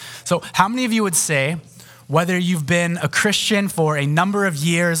So how many of you would say, whether you've been a Christian for a number of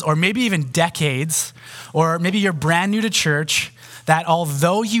years or maybe even decades, or maybe you're brand new to church, that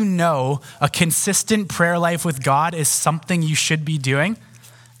although you know a consistent prayer life with God is something you should be doing,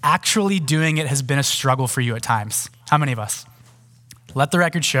 actually doing it has been a struggle for you at times? How many of us? Let the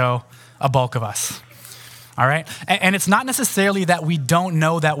record show, a bulk of us. All right? And it's not necessarily that we don't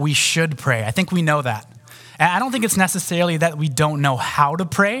know that we should pray. I think we know that. And I don't think it's necessarily that we don't know how to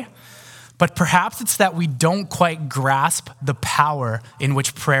pray, but perhaps it's that we don't quite grasp the power in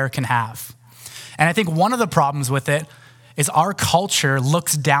which prayer can have. And I think one of the problems with it is our culture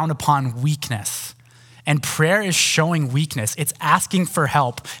looks down upon weakness. And prayer is showing weakness. It's asking for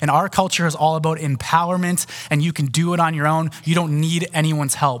help. And our culture is all about empowerment, and you can do it on your own. You don't need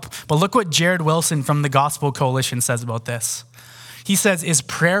anyone's help. But look what Jared Wilson from the Gospel Coalition says about this. He says, is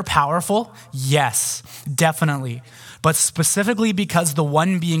prayer powerful? Yes, definitely. But specifically because the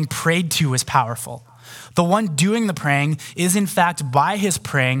one being prayed to is powerful. The one doing the praying is in fact by his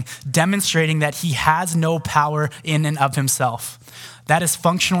praying demonstrating that he has no power in and of himself. That is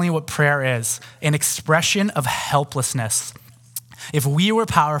functionally what prayer is, an expression of helplessness. If we were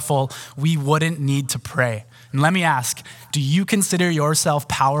powerful, we wouldn't need to pray. And let me ask, do you consider yourself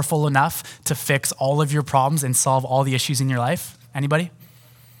powerful enough to fix all of your problems and solve all the issues in your life? Anybody?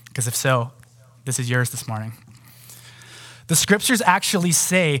 Because if so, this is yours this morning. The scriptures actually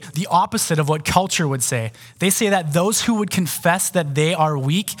say the opposite of what culture would say. They say that those who would confess that they are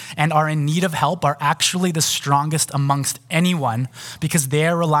weak and are in need of help are actually the strongest amongst anyone because they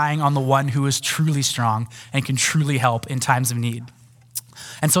are relying on the one who is truly strong and can truly help in times of need.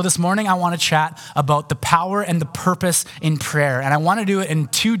 And so this morning, I want to chat about the power and the purpose in prayer. And I want to do it in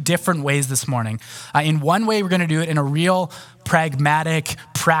two different ways this morning. In one way, we're going to do it in a real pragmatic,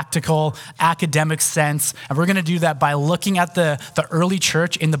 practical, academic sense. And we're going to do that by looking at the early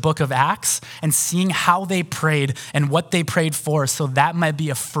church in the book of Acts and seeing how they prayed and what they prayed for. So that might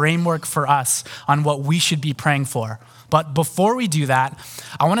be a framework for us on what we should be praying for. But before we do that,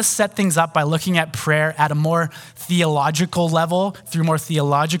 I want to set things up by looking at prayer at a more theological level, through a more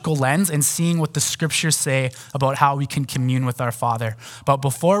theological lens, and seeing what the scriptures say about how we can commune with our Father. But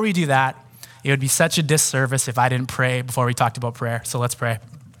before we do that, it would be such a disservice if I didn't pray before we talked about prayer. So let's pray.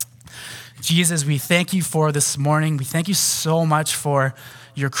 Jesus, we thank you for this morning. We thank you so much for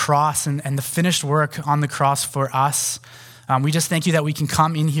your cross and the finished work on the cross for us. We just thank you that we can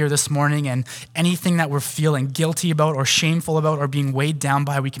come in here this morning and anything that we're feeling guilty about or shameful about or being weighed down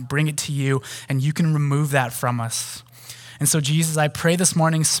by, we can bring it to you and you can remove that from us. And so Jesus, I pray this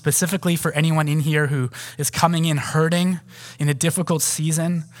morning specifically for anyone in here who is coming in hurting in a difficult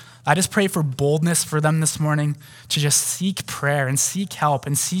season. I just pray for boldness for them this morning to just seek prayer and seek help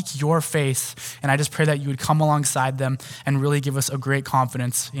and seek your face. And I just pray that you would come alongside them and really give us a great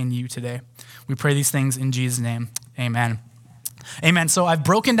confidence in you today. We pray these things in Jesus' name. Amen. Amen. So I've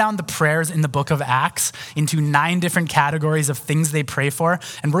broken down the prayers in the book of Acts into 9 different categories of things they pray for,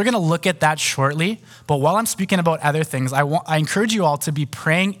 and we're going to look at that shortly. But while I'm speaking about other things, I encourage you all to be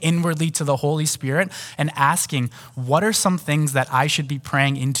praying inwardly to the Holy Spirit and asking, what are some things that I should be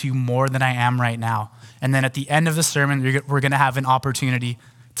praying into more than I am right now? And then at the end of the sermon, we're going to have an opportunity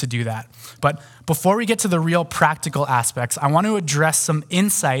to do that. But before we get to the real practical aspects, I want to address some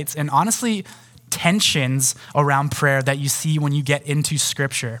insights and honestly, tensions around prayer that you see when you get into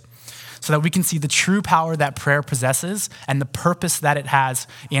scripture so that we can see the true power that prayer possesses and the purpose that it has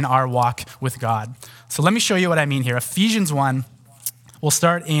in our walk with God. So let me show you what I mean here. Ephesians 1, we'll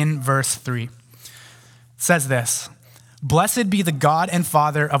start in verse 3. It says this, "Blessed be the God and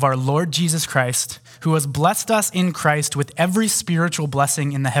Father of our Lord Jesus Christ, who has blessed us in Christ with every spiritual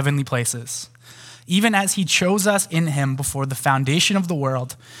blessing in the heavenly places, even as he chose us in him before the foundation of the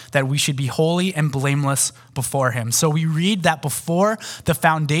world, that we should be holy and blameless before him." So we read that before the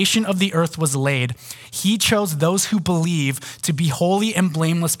foundation of the earth was laid, he chose those who believe to be holy and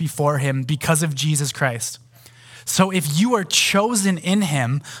blameless before him because of Jesus Christ. So if you are chosen in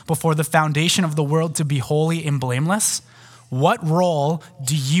him before the foundation of the world to be holy and blameless, what role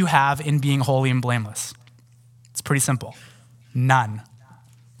do you have in being holy and blameless? It's pretty simple. None.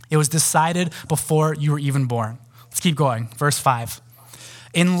 It was decided before you were even born. Let's keep going. Verse 5.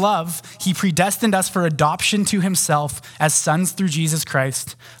 "In love, he predestined us for adoption to himself as sons through Jesus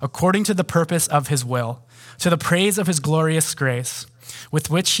Christ, according to the purpose of his will, to the praise of his glorious grace, with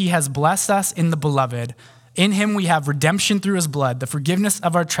which he has blessed us in the beloved. In him we have redemption through his blood, the forgiveness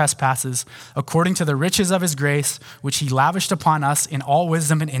of our trespasses, according to the riches of his grace, which he lavished upon us in all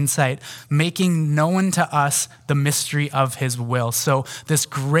wisdom and insight, making known to us the mystery of his will." So this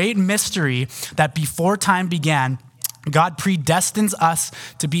great mystery that before time began God predestines us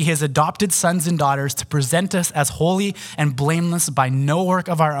to be his adopted sons and daughters, to present us as holy and blameless by no work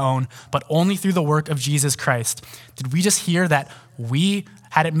of our own, but only through the work of Jesus Christ. Did we just hear that we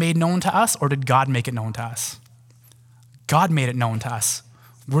had it made known to us, or did God make it known to us? God made it known to us.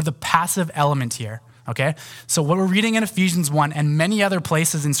 We're the passive element here, okay? So what we're reading in Ephesians 1 and many other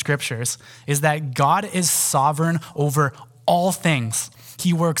places in scriptures is that God is sovereign over all things.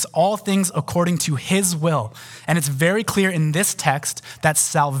 He works all things according to his will. And it's very clear in this text that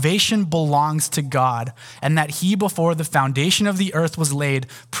salvation belongs to God and that he, before the foundation of the earth was laid,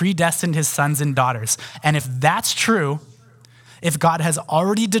 predestined his sons and daughters. And if that's true, if God has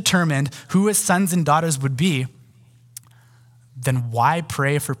already determined who his sons and daughters would be, then why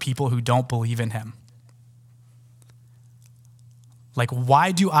pray for people who don't believe in him? Like,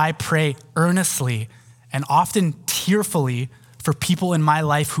 why do I pray earnestly and often tearfully for people in my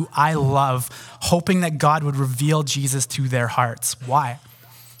life who I love, hoping that God would reveal Jesus to their hearts? Why?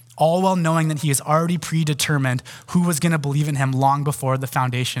 All while knowing that he has already predetermined who was going to believe in him long before the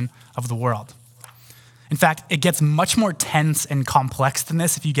foundation of the world. In fact, it gets much more tense and complex than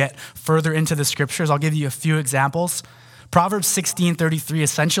this if you get further into the scriptures. I'll give you a few examples. Proverbs 16:33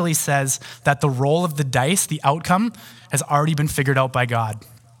 essentially says that the roll of the dice, the outcome, has already been figured out by God.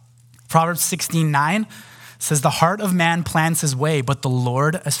 Proverbs 16:9 says, the heart of man plans his way, but the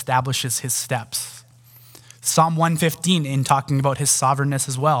Lord establishes his steps. Psalm 115 in talking about his sovereignness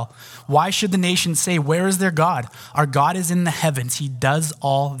as well. Why should the nations say, where is their God? Our God is in the heavens. He does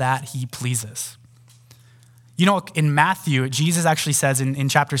all that he pleases. You know, in Matthew, Jesus actually says in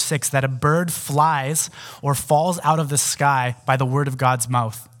chapter 6 that a bird flies or falls out of the sky by the word of God's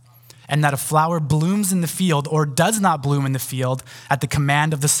mouth, and that a flower blooms in the field or does not bloom in the field at the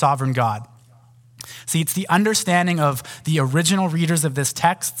command of the sovereign God. See, it's the understanding of the original readers of this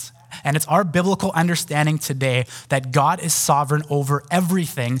text, and it's our biblical understanding today that God is sovereign over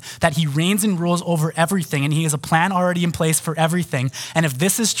everything, that he reigns and rules over everything, and he has a plan already in place for everything. And if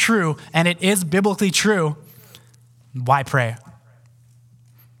this is true, and it is biblically true, why pray?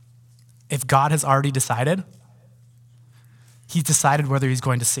 If God has already decided, he's decided whether he's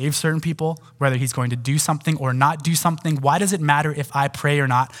going to save certain people, whether he's going to do something or not do something. Why does it matter if I pray or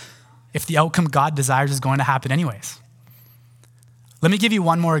not, if the outcome God desires is going to happen anyways? Let me give you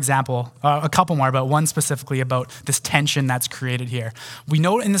one more example, a couple more, but one specifically about this tension that's created here. We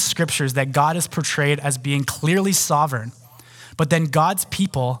know in the scriptures that God is portrayed as being clearly sovereign, but then God's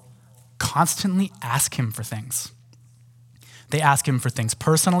people constantly ask him for things. They ask him for things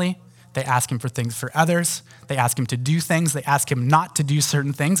personally. They ask him for things for others. They ask him to do things. They ask him not to do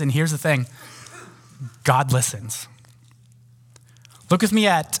certain things. And here's the thing, God listens. Look with me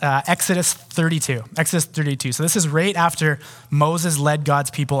at Exodus 32. Exodus 32. So this is right after Moses led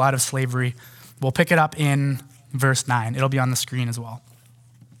God's people out of slavery. We'll pick it up in verse 9. It'll be on the screen as well.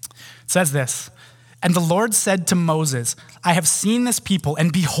 It says this, and the Lord said to Moses, I have seen this people,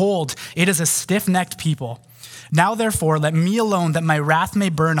 and behold, it is a stiff-necked people. Now, therefore, let me alone, that my wrath may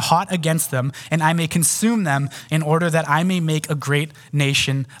burn hot against them, and I may consume them, in order that I may make a great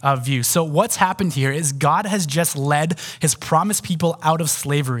nation of you. So what's happened here is God has just led his promised people out of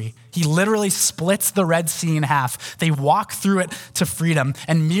slavery. He literally splits the Red Sea in half. They walk through it to freedom,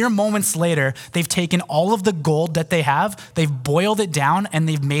 and mere moments later, they've taken all of the gold that they have, they've boiled it down, and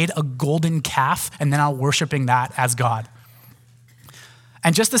they've made a golden calf, and then are worshiping that as God.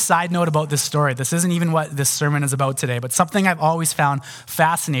 And just a side note about this story, this isn't even what this sermon is about today, but something I've always found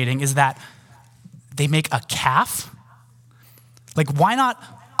fascinating is that they make a calf. Like, why not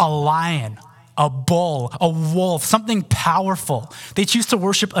a lion, a bull, a wolf, something powerful? They choose to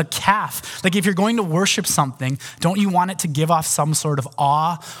worship a calf. Like, if you're going to worship something, don't you want it to give off some sort of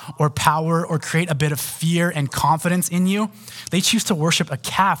awe or power or create a bit of fear and confidence in you? They choose to worship a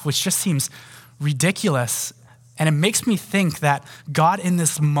calf, which just seems ridiculous. And it makes me think that God in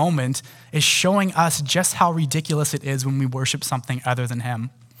this moment is showing us just how ridiculous it is when we worship something other than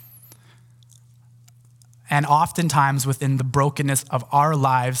him. And oftentimes within the brokenness of our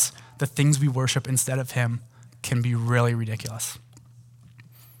lives, the things we worship instead of him can be really ridiculous.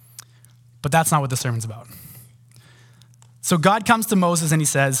 But that's not what the sermon's about. So God comes to Moses and he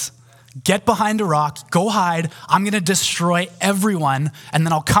says, get behind a rock, go hide, I'm gonna destroy everyone, and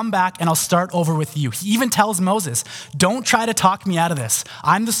then I'll come back and I'll start over with you. He even tells Moses, don't try to talk me out of this.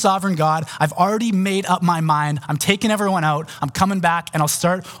 I'm the sovereign God. I've already made up my mind. I'm taking everyone out. I'm coming back and I'll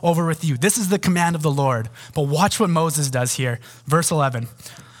start over with you. This is the command of the Lord. But watch what Moses does here. Verse 11.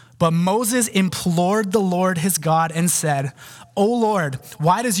 But Moses implored the Lord his God and said, O Lord,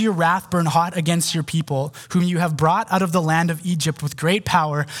 why does your wrath burn hot against your people, whom you have brought out of the land of Egypt with great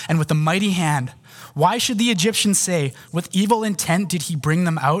power and with a mighty hand? Why should the Egyptians say, with evil intent did he bring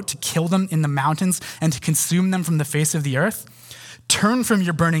them out to kill them in the mountains and to consume them from the face of the earth? Turn from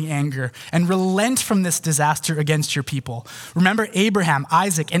your burning anger and relent from this disaster against your people. Remember Abraham,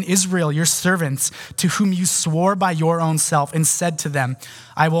 Isaac, and Israel, your servants, to whom you swore by your own self and said to them,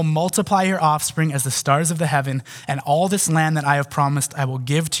 I will multiply your offspring as the stars of the heaven, and all this land that I have promised I will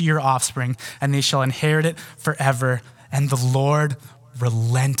give to your offspring, and they shall inherit it forever. And the Lord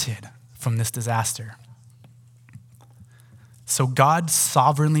relented from this disaster. So God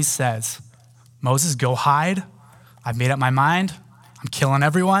sovereignly says, Moses, go hide. I've made up my mind. I'm killing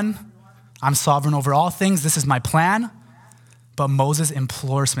everyone. I'm sovereign over all things. This is my plan. But Moses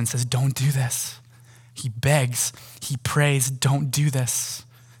implores him and says, don't do this. He begs, he prays, don't do this.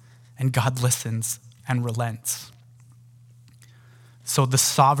 And God listens and relents. So the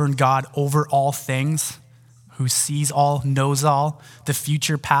sovereign God over all things, who sees all, knows all, the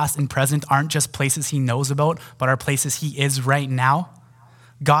future, past, and present aren't just places he knows about, but are places he is right now.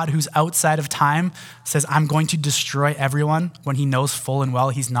 God, who's outside of time, says, I'm going to destroy everyone when he knows full and well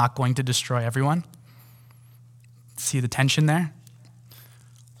he's not going to destroy everyone. See the tension there?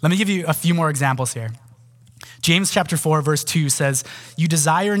 Let me give you a few more examples here. James chapter 4, verse 2 says, you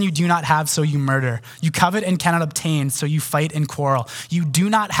desire and you do not have, so you murder. You covet and cannot obtain, so you fight and quarrel. You do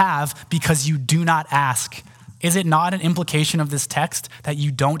not have because you do not ask. Is it not an implication of this text that you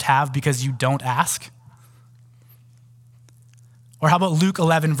don't have because you don't ask? Or how about Luke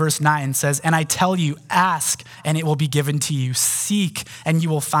 11, verse 9 says, and I tell you, ask and it will be given to you. Seek and you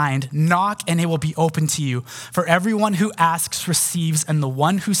will find. Knock and it will be open to you. For everyone who asks receives, and the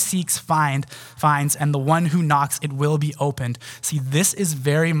one who seeks finds, and the one who knocks it will be opened. See, this is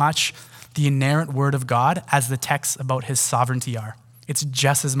very much the inerrant word of God as the texts about his sovereignty are. It's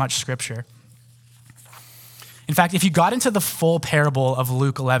just as much scripture. In fact, if you got into the full parable of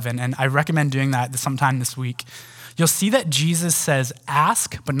Luke 11, and I recommend doing that sometime this week, you'll see that Jesus says,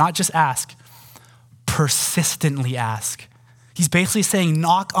 ask, but not just ask, persistently ask. He's basically saying,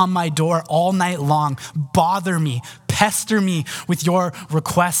 knock on my door all night long, bother me, pester me with your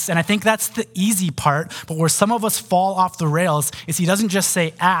requests. And I think that's the easy part, but where some of us fall off the rails is he doesn't just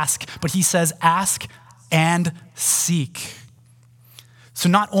say ask, but he says ask and seek. So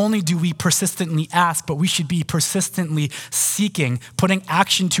not only do we persistently ask, but we should be persistently seeking, putting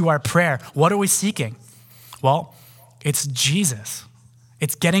action to our prayer. What are we seeking? Well, it's Jesus.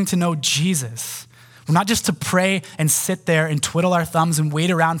 It's getting to know Jesus. We're not just to pray and sit there and twiddle our thumbs and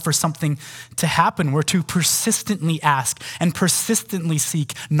wait around for something to happen. We're to persistently ask and persistently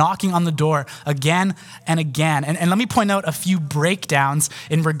seek, knocking on the door again and again. And let me point out a few breakdowns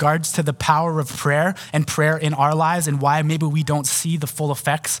in regards to the power of prayer and prayer in our lives and why maybe we don't see the full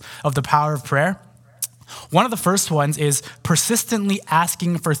effects of the power of prayer. One of the first ones is persistently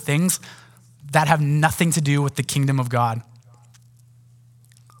asking for things that have nothing to do with the kingdom of God.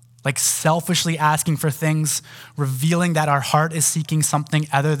 Like selfishly asking for things, revealing that our heart is seeking something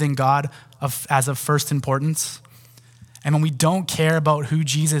other than God as of first importance. And when we don't care about who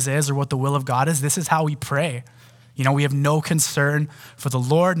Jesus is or what the will of God is, this is how we pray. You know, we have no concern for the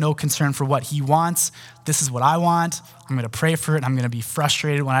Lord, no concern for what he wants. This is what I want. I'm going to pray for it. I'm going to be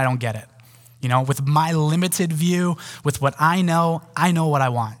frustrated when I don't get it. You know, with my limited view, with what I know what I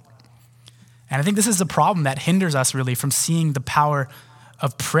want. And I think this is a problem that hinders us really from seeing the power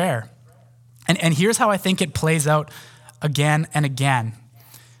of prayer. And here's how I think it plays out again and again.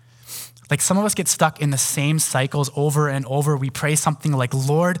 Like some of us get stuck in the same cycles over and over. We pray something like,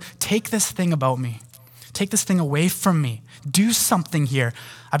 Lord, take this thing about me. Take this thing away from me. Do something here.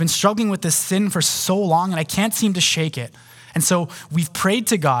 I've been struggling with this sin for so long and I can't seem to shake it. And so we've prayed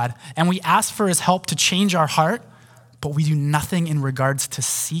to God and we ask for his help to change our heart, but we do nothing in regards to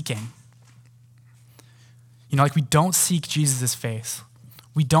seeking. You know, like we don't seek Jesus' face.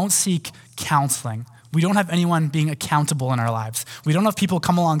 We don't seek counseling. We don't have anyone being accountable in our lives. We don't have people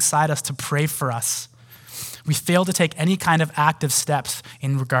come alongside us to pray for us. We fail to take any kind of active steps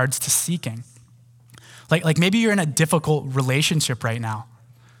in regards to seeking. Like maybe you're in a difficult relationship right now,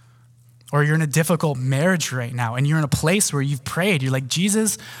 or you're in a difficult marriage right now, and you're in a place where you've prayed. You're like,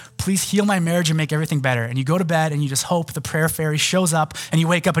 Jesus, please heal my marriage and make everything better. And you go to bed and you just hope the prayer fairy shows up and you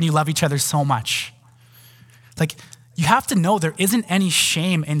wake up and you love each other so much. Like, You have to know there isn't any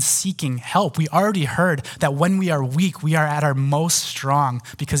shame in seeking help. We already heard that when we are weak, we are at our most strong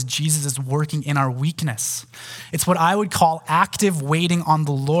because Jesus is working in our weakness. It's what I would call active waiting on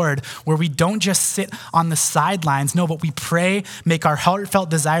the Lord, where we don't just sit on the sidelines, no, but we pray, make our heartfelt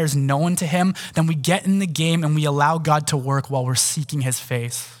desires known to him, then we get in the game and we allow God to work while we're seeking his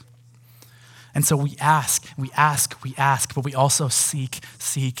face. And so we ask, but we also seek,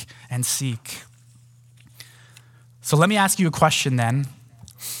 and seek. So let me ask you a question then.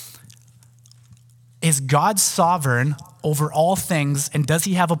 Is God sovereign over all things, and does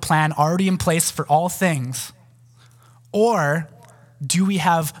he have a plan already in place for all things? Or do we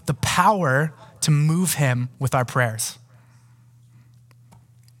have the power to move him with our prayers?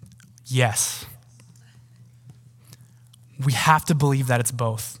 Yes. We have to believe that it's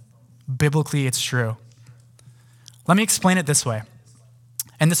both. Biblically, it's true. Let me explain it this way.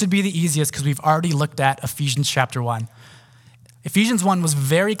 And this would be the easiest because we've already looked at Ephesians chapter 1. Ephesians 1 was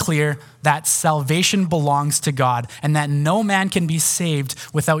very clear that salvation belongs to God and that no man can be saved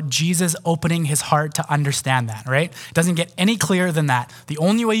without Jesus opening his heart to understand that, right? It doesn't get any clearer than that. The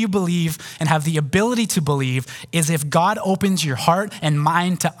only way you believe and have the ability to believe is if God opens your heart and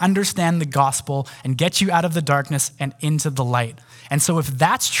mind to understand the gospel and get you out of the darkness and into the light. And so if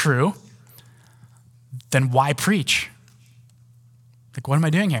that's true, then why preach? Like, what am I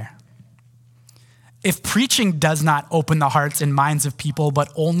doing here? If preaching does not open the hearts and minds of people, but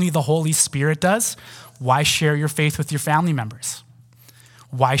only the Holy Spirit does, why share your faith with your family members?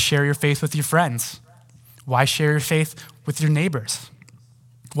 Why share your faith with your friends? Why share your faith with your neighbors?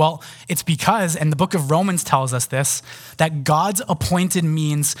 Well, it's because, and the book of Romans tells us this, that God's appointed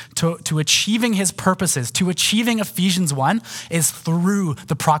means to achieving his purposes, to achieving Ephesians 1, is through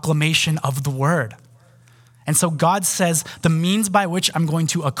the proclamation of the word. And so God says the means by which I'm going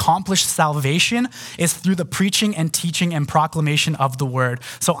to accomplish salvation is through the preaching and teaching and proclamation of the word.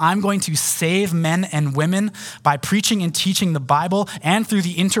 So I'm going to save men and women by preaching and teaching the Bible and through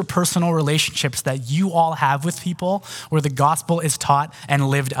the interpersonal relationships that you all have with people where the gospel is taught and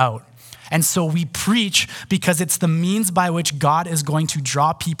lived out. And so we preach because it's the means by which God is going to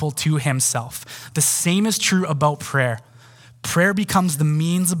draw people to himself. The same is true about prayer. Prayer becomes the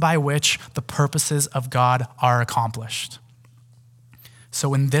means by which the purposes of God are accomplished.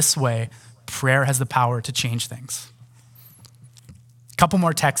 So in this way, prayer has the power to change things. A couple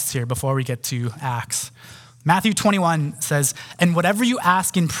more texts here before we get to Acts. Matthew 21 says, "And whatever you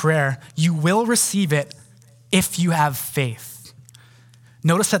ask in prayer, you will receive it if you have faith."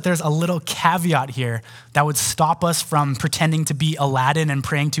 Notice that there's a little caveat here that would stop us from pretending to be Aladdin and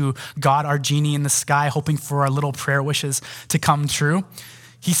praying to God, our genie in the sky, hoping for our little prayer wishes to come true.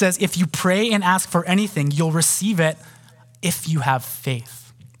 He says, if you pray and ask for anything, you'll receive it if you have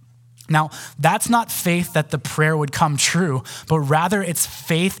faith. Now, that's not faith that the prayer would come true, but rather it's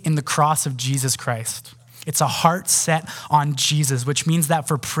faith in the cross of Jesus Christ. It's a heart set on Jesus, which means that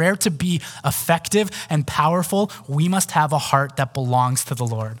for prayer to be effective and powerful, we must have a heart that belongs to the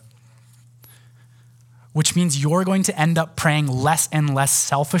Lord. Which means you're going to end up praying less and less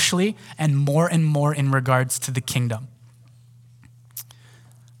selfishly and more in regards to the kingdom.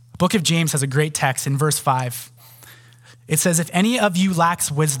 The book of James has a great text in verse 5. It says, if any of you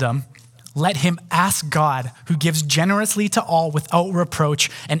lacks wisdom, let him ask God, who gives generously to all without reproach,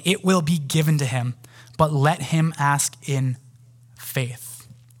 and it will be given to him. But let him ask in faith.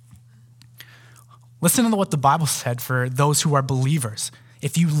 Listen to what the Bible said for those who are believers.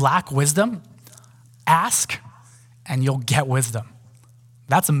 If you lack wisdom, ask and you'll get wisdom.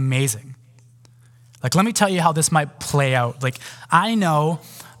 That's amazing. Like, let me tell you how this might play out. Like, I know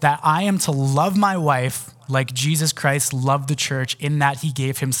that I am to love my wife like Jesus Christ loved the church in that he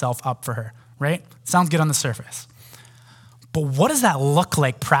gave himself up for her, right? Sounds good on the surface. But what does that look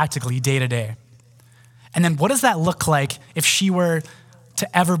like practically day to day? And then what does that look like if she were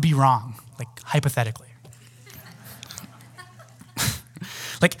to ever be wrong, like hypothetically?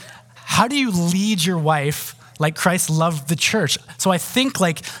 Like, how do you lead your wife like Christ loved the church? So I think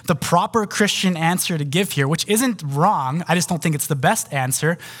like the proper Christian answer to give here, which isn't wrong, I just don't think it's the best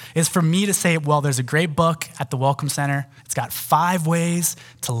answer, is for me to say, well, there's a great book at the Welcome Center. It's got 5 ways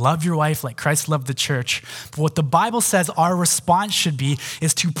to love your wife like Christ loved the church. But what the Bible says our response should be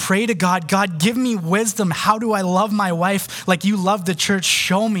is to pray to God, God, give me wisdom. How do I love my wife like you love the church?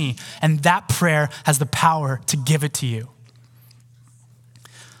 Show me. And that prayer has the power to give it to you.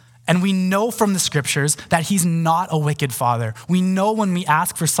 And we know from the scriptures that he's not a wicked father. We know when we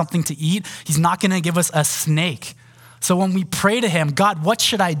ask for something to eat, he's not going to give us a snake. So when we pray to him, God, what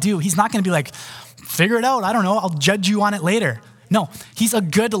should I do? He's not going to be like, figure it out. I don't know. I'll judge you on it later. No, he's a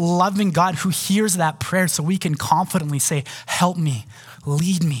good, loving God who hears that prayer so we can confidently say, help me,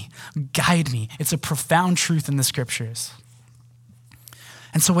 lead me, guide me. It's a profound truth in the scriptures.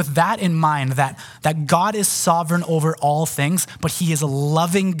 And so with that in mind, that God is sovereign over all things, but he is a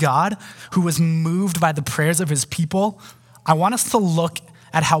loving God who was moved by the prayers of his people, I want us to look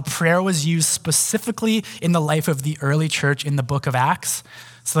at how prayer was used specifically in the life of the early church in the book of Acts,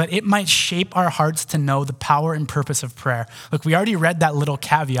 so that it might shape our hearts to know the power and purpose of prayer. Look, we already read that little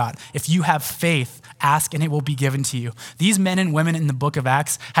caveat. If you have faith, ask and it will be given to you. These men and women in the book of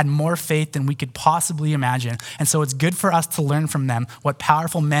Acts had more faith than we could possibly imagine. And so it's good for us to learn from them what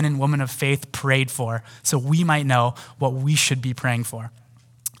powerful men and women of faith prayed for, so we might know what we should be praying for.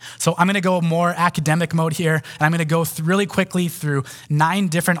 So I'm going to go more academic mode here, and I'm going to go really quickly through 9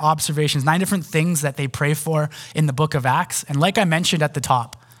 different observations, 9 different things that they pray for in the book of Acts. And like I mentioned at the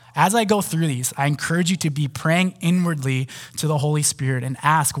top, as I go through these, I encourage you to be praying inwardly to the Holy Spirit and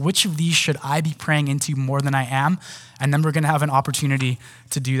ask, which of these should I be praying into more than I am? And then we're going to have an opportunity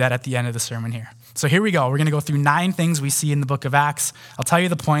to do that at the end of the sermon here. So here we go. We're going to go through 9 things we see in the book of Acts. I'll tell you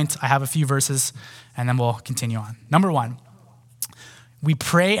the point. I have a few verses, and then we'll continue on. Number 1. We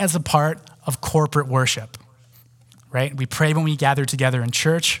pray as a part of corporate worship, right? We pray when we gather together in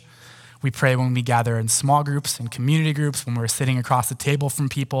church. We pray when we gather in small groups and community groups, when we're sitting across the table from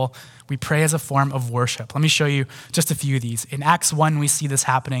people. We pray as a form of worship. Let me show you just a few of these. In Acts 1, we see this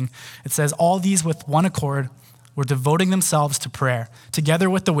happening. It says, all these with one accord were devoting themselves to prayer, together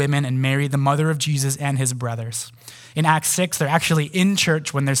with the women and Mary, the mother of Jesus, and his brothers. In Acts 6, they're actually in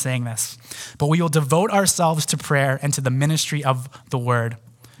church when they're saying this. But we will devote ourselves to prayer and to the ministry of the word.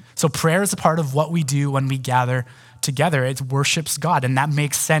 So prayer is a part of what we do when we gather together. It worships God, and that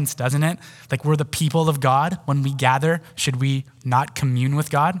makes sense, doesn't it? Like, we're the people of God. When we gather, should we not commune with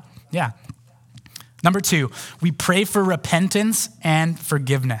God? Yeah. Number 2, we pray for repentance and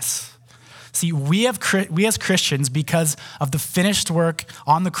forgiveness. See, we as Christians, because of the finished work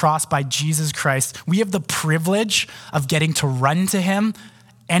on the cross by Jesus Christ, we have the privilege of getting to run to him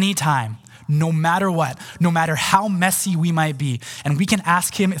anytime, no matter what, no matter how messy we might be. And we can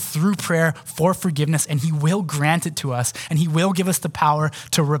ask him through prayer for forgiveness, and he will grant it to us, and he will give us the power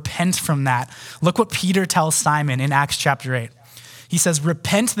to repent from that. Look what Peter tells Simon in Acts chapter 8. He says,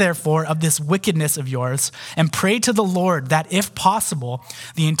 repent therefore of this wickedness of yours and pray to the Lord that if possible,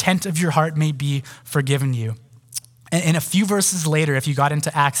 the intent of your heart may be forgiven you. And a few verses later, if you got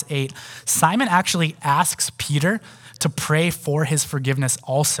into Acts 8, Simon actually asks Peter to pray for his forgiveness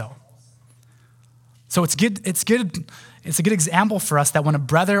also. So it's a good example for us that when a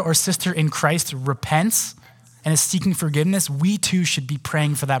brother or sister in Christ repents and is seeking forgiveness, we too should be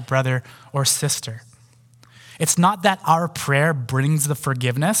praying for that brother or sister. It's not that our prayer brings the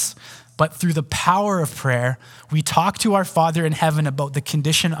forgiveness, but through the power of prayer, we talk to our Father in heaven about the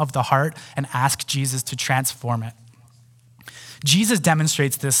condition of the heart and ask Jesus to transform it. Jesus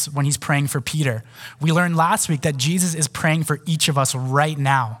demonstrates this when he's praying for Peter. We learned last week that Jesus is praying for each of us right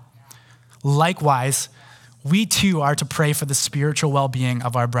now. Likewise, we too are to pray for the spiritual well-being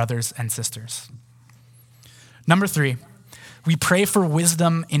of our brothers and sisters. Number 3, we pray for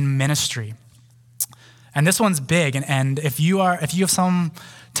wisdom in ministry. And this one's big, and if you have some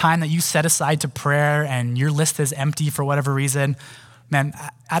time that you set aside to prayer and your list is empty for whatever reason, man,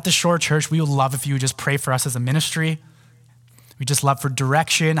 at the Shore Church, we would love if you would just pray for us as a ministry. We just love for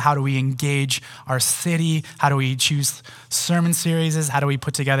direction. How do we engage our city? How do we choose sermon series? How do we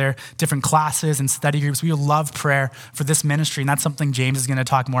put together different classes and study groups? We would love prayer for this ministry, and that's something James is going to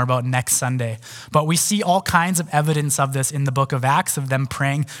talk more about next Sunday. But we see all kinds of evidence of this in the book of Acts, of them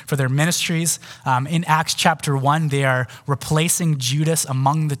praying for their ministries. In Acts chapter 1, they are replacing Judas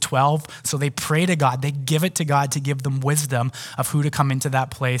among the 12, so they pray to God. They give it to God to give them wisdom of who to come into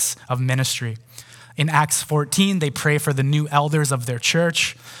that place of ministry. In Acts 14, they pray for the new elders of their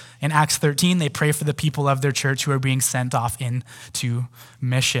church. In Acts 13, they pray for the people of their church who are being sent off into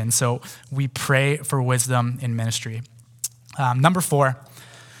mission. So we pray for wisdom in ministry. Number 4,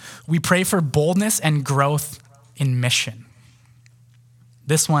 we pray for boldness and growth in mission.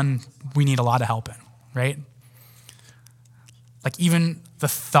 This one, we need a lot of help in, right? Like, even the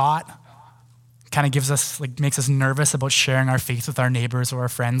thought kind of makes us nervous about sharing our faith with our neighbors or our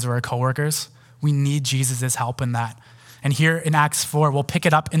friends or our coworkers. We need Jesus' help in that. And here in Acts 4, we'll pick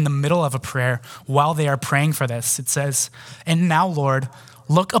it up in the middle of a prayer while they are praying for this. It says, and now, Lord,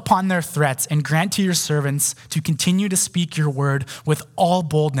 look upon their threats and grant to your servants to continue to speak your word with all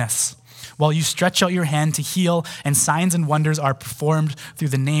boldness, while you stretch out your hand to heal, and signs and wonders are performed through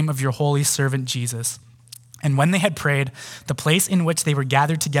the name of your holy servant Jesus. And when they had prayed, the place in which they were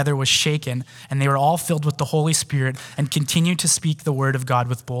gathered together was shaken, and they were all filled with the Holy Spirit and continued to speak the word of God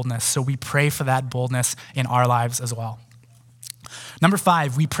with boldness. So we pray for that boldness in our lives as well. Number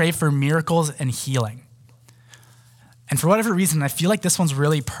 5, we pray for miracles and healing. And for whatever reason, I feel like this one's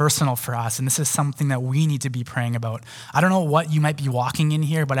really personal for us, and this is something that we need to be praying about. I don't know what you might be walking in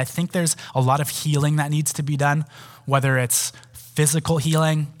here, but I think there's a lot of healing that needs to be done, whether it's physical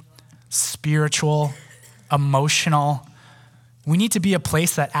healing, spiritual, emotional. We need to be a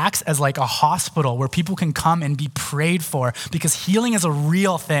place that acts as like a hospital where people can come and be prayed for, because healing is a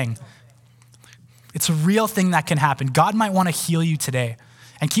real thing. It's a real thing that can happen. God might want to heal you today.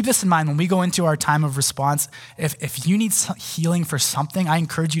 And keep this in mind when we go into our time of response. If you need healing for something, I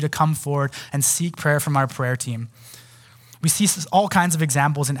encourage you to come forward and seek prayer from our prayer team. We see all kinds of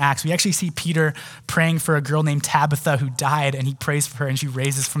examples in Acts. We actually see Peter praying for a girl named Tabitha who died, and he prays for her and she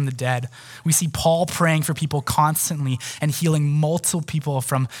raises from the dead. We see Paul praying for people constantly and healing multiple people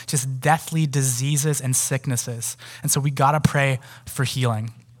from just deathly diseases and sicknesses. And so we gotta pray for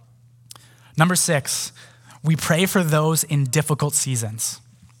healing. Number 6, we pray for those in difficult seasons.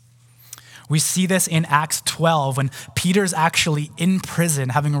 We see this in Acts 12 when Peter's actually in prison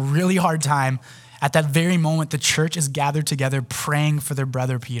having a really hard time. At that very moment, the church is gathered together praying for their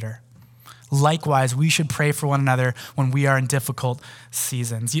brother Peter. Likewise, we should pray for one another when we are in difficult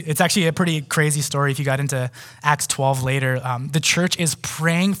seasons. It's actually a pretty crazy story if you got into Acts 12 later. The church is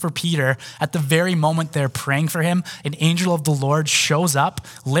praying for Peter. At the very moment they're praying for him, an angel of the Lord shows up,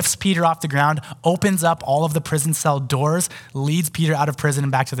 lifts Peter off the ground, opens up all of the prison cell doors, leads Peter out of prison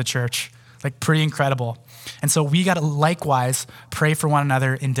and back to the church. Like, pretty incredible. And so we got to likewise pray for one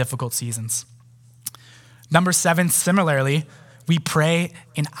another in difficult seasons. Number 7, similarly, we pray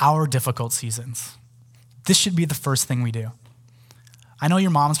in our difficult seasons. This should be the first thing we do. I know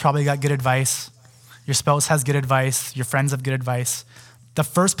your mom's probably got good advice. Your spouse has good advice. Your friends have good advice. The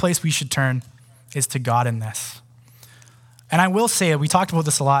first place we should turn is to God in this. And I will say, we talked about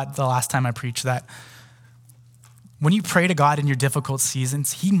this a lot the last time I preached, that when you pray to God in your difficult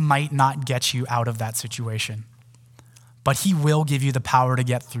seasons, he might not get you out of that situation, but he will give you the power to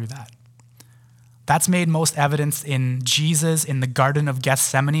get through that. That's made most evidence in Jesus in the Garden of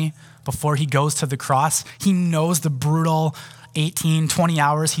Gethsemane before he goes to the cross. He knows the brutal 18, 20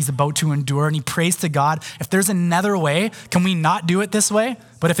 hours he's about to endure, and he prays to God, if there's another way, can we not do it this way?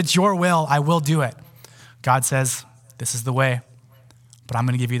 But if it's your will, I will do it. God says, this is the way, but I'm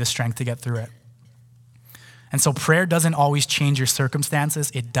going to give you the strength to get through it. And so prayer doesn't always change your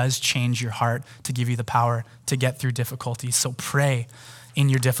circumstances. It does change your heart to give you the power to get through difficulties. So pray in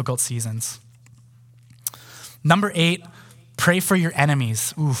your difficult seasons. Number 8, pray for your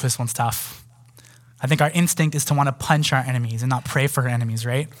enemies. Ooh, this one's tough. I think our instinct is to want to punch our enemies and not pray for our enemies,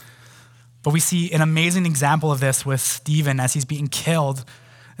 right? But we see an amazing example of this with Stephen as he's being killed.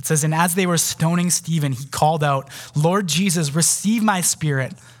 It says, and as they were stoning Stephen, he called out, Lord Jesus, receive my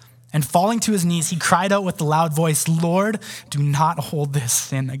spirit. And falling to his knees, he cried out with a loud voice, Lord, do not hold this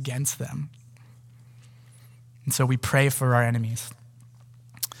sin against them. And so we pray for our enemies.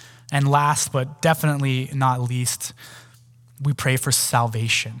 And last, but definitely not least, we pray for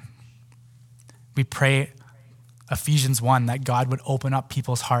salvation. We pray, Ephesians 1, that God would open up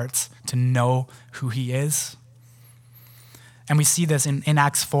people's hearts to know who he is. And we see this in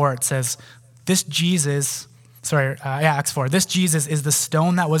Acts 4. It says, Acts 4. This Jesus is the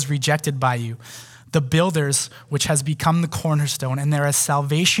stone that was rejected by you, the builders, which has become the cornerstone, and there is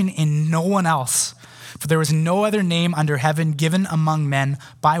salvation in no one else. For there is no other name under heaven given among men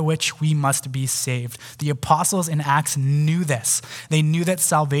by which we must be saved. The apostles in Acts knew this. They knew that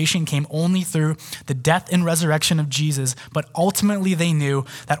salvation came only through the death and resurrection of Jesus, but ultimately they knew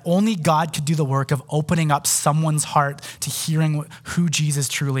that only God could do the work of opening up someone's heart to hearing who Jesus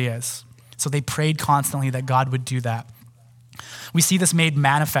truly is. So they prayed constantly that God would do that. We see this made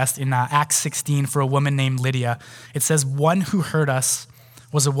manifest in Acts 16 for a woman named Lydia. It says, one who heard us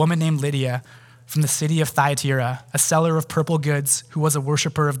was a woman named Lydia from the city of Thyatira, a seller of purple goods who was a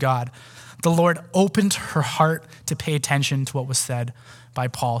worshiper of God. The Lord opened her heart to pay attention to what was said by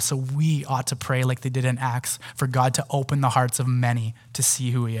Paul. So we ought to pray like they did in Acts for God to open the hearts of many to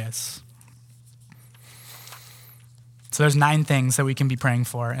see who he is. So there's 9 things that we can be praying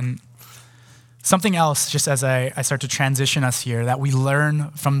for. And something else, just as I start to transition us here, that we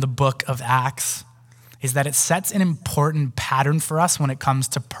learn from the book of Acts is that it sets an important pattern for us when it comes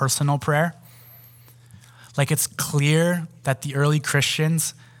to personal prayer. Like, it's clear that the early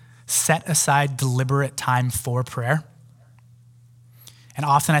Christians set aside deliberate time for prayer. And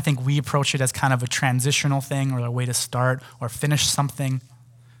often I think we approach it as kind of a transitional thing or a way to start or finish something.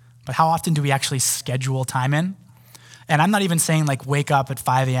 but how often do we actually schedule time in? And I'm not even saying like wake up at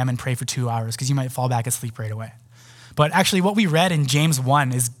 5 a.m. and pray for 2 hours, because you might fall back asleep right away. But actually what we read in James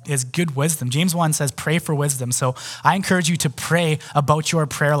 1 is good wisdom. James 1 says, pray for wisdom. So I encourage you to pray about your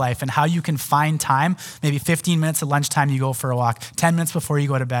prayer life and how you can find time, maybe 15 minutes at lunchtime you go for a walk, 10 minutes before you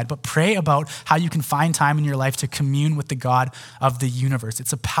go to bed, but pray about how you can find time in your life to commune with the God of the universe.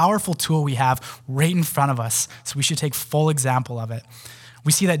 It's a powerful tool we have right in front of us, so we should take full example of it.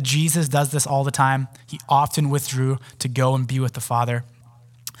 We see that Jesus does this all the time. He often withdrew to go and be with the Father.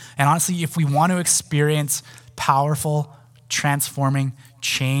 And honestly, if we want to experience powerful, transforming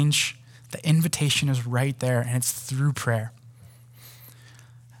change, the invitation is right there, and it's through prayer.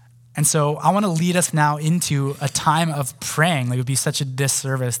 And so I want to lead us now into a time of praying. Like, it would be such a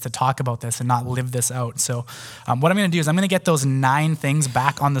disservice to talk about this and not live this out. So what I'm going to do is I'm going to get those 9 things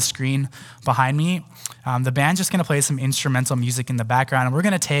back on the screen behind me. The band's just going to play some instrumental music in the background, and we're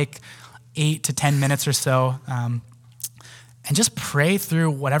going to take 8 to 10 minutes or so and just pray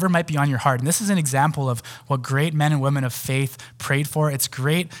through whatever might be on your heart. And this is an example of what great men and women of faith prayed for. It's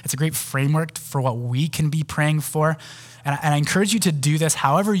great. It's a great framework for what we can be praying for. And I encourage you to do this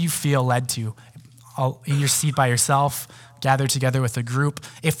however you feel led to. In your seat by yourself, gather together with a group.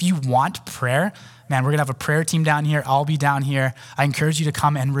 If you want prayer, man, we're going to have a prayer team down here. I'll be down here. I encourage you to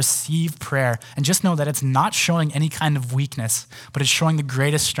come and receive prayer. And just know that it's not showing any kind of weakness, but it's showing the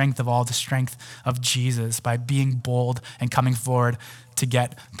greatest strength of all, the strength of Jesus, by being bold and coming forward to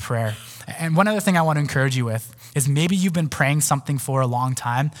get prayer. And one other thing I want to encourage you with is maybe you've been praying something for a long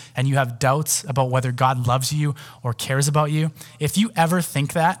time and you have doubts about whether God loves you or cares about you. If you ever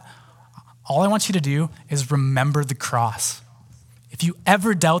think that, all I want you to do is remember the cross. If you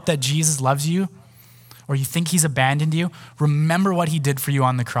ever doubt that Jesus loves you, or you think he's abandoned you, remember what he did for you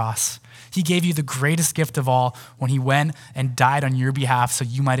on the cross. He gave you the greatest gift of all when he went and died on your behalf so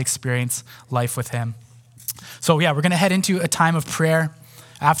you might experience life with him. So yeah, we're going to head into a time of prayer.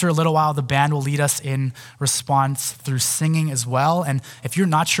 After a little while, the band will lead us in response through singing as well. And if you're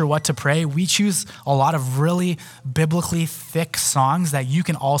not sure what to pray, we choose a lot of really biblically thick songs that you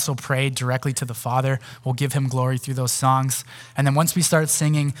can also pray directly to the Father. We'll give him glory through those songs. And then once we start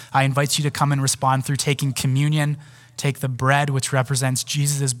singing, I invite you to come and respond through taking communion. Take the bread, which represents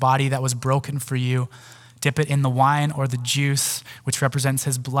Jesus' body that was broken for you. Dip it in the wine or the juice, which represents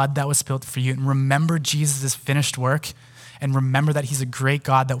his blood that was spilled for you. And remember Jesus' finished work. And remember that he's a great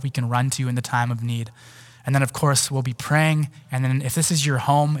God that we can run to in the time of need. And then, of course, we'll be praying. And then if this is your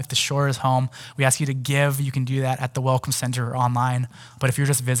home, if the Shore is home, we ask you to give. You can do that at the Welcome Center or online. But if you're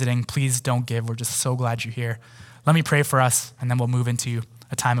just visiting, please don't give. We're just so glad you're here. Let me pray for us, and then we'll move into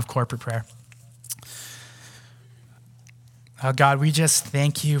a time of corporate prayer. Oh, God, we just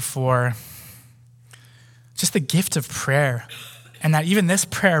thank you for just the gift of prayer, and that even this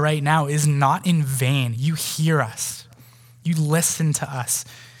prayer right now is not in vain. You hear us. You listen to us.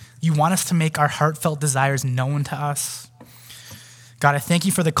 You want us to make our heartfelt desires known to us. God, I thank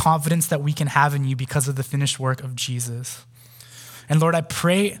you for the confidence that we can have in you because of the finished work of Jesus. And Lord, I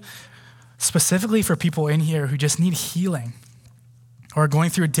pray specifically for people in here who just need healing or are going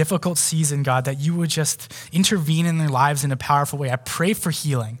through a difficult season, God, that you would just intervene in their lives in a powerful way. I pray for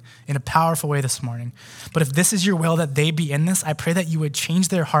healing in a powerful way this morning. But if this is your will that they be in this, I pray that you would change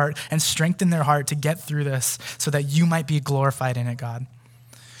their heart and strengthen their heart to get through this so that you might be glorified in it, God.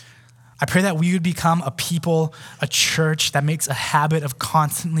 I pray that we would become a people, a church that makes a habit of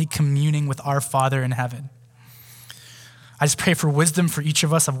constantly communing with our Father in heaven. I just pray for wisdom for each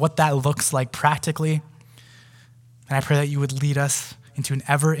of us of what that looks like practically. And I pray that you would lead us into an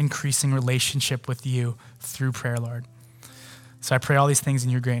ever-increasing relationship with you through prayer, Lord. So I pray all these things in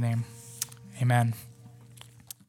your great name. Amen.